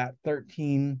top of that,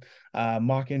 13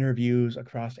 mock interviews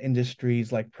across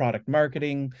industries like product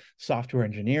marketing, software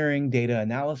engineering, data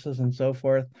analysis, and so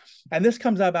forth. And this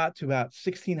comes about to about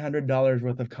 $1,600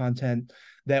 worth of content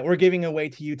that we're giving away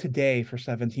to you today for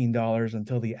 $17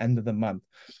 until the end of the month.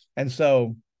 And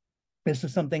so this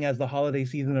is something as the holiday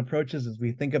season approaches, as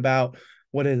we think about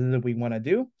what it is that we want to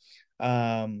do,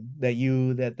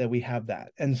 that we have that.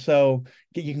 And so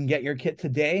you can get your kit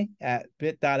today at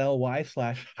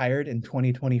bit.ly/hired in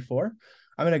 2024.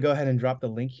 I'm going to go ahead and drop the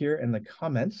link here in the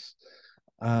comments.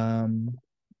 And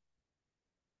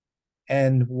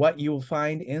what you will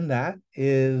find in that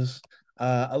is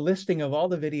a listing of all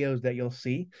the videos that you'll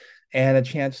see and a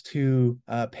chance to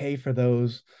pay for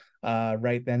those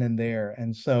right then and there.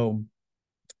 And so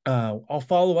I'll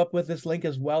follow up with this link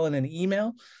as well in an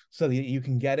email so that you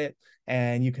can get it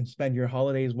and you can spend your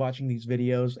holidays watching these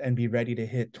videos and be ready to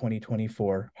hit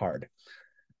 2024 hard.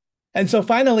 And so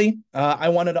finally, I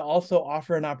wanted to also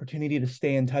offer an opportunity to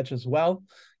stay in touch as well.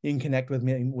 You can connect with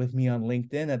me on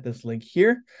LinkedIn at this link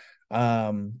here.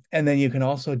 And then you can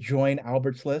also join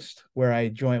Albert's List where I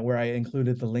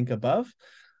included the link above.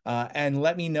 And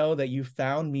let me know that you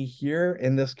found me here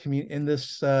in this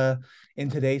in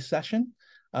today's session.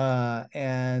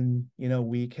 and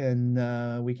we can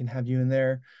have you in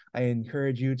there. I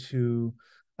encourage you to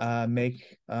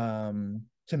make an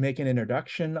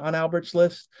introduction on Albert's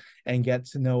list and get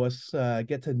to know us,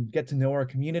 get to know our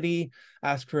community,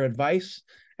 ask for advice,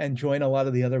 and join a lot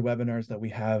of the other webinars that we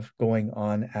have going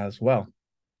on as well.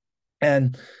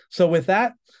 And so with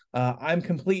that, I'm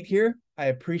complete here. I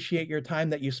appreciate your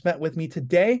time that you spent with me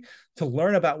today to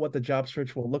learn about what the job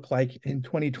search will look like in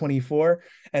 2024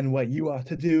 and what you ought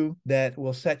to do that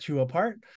will set you apart.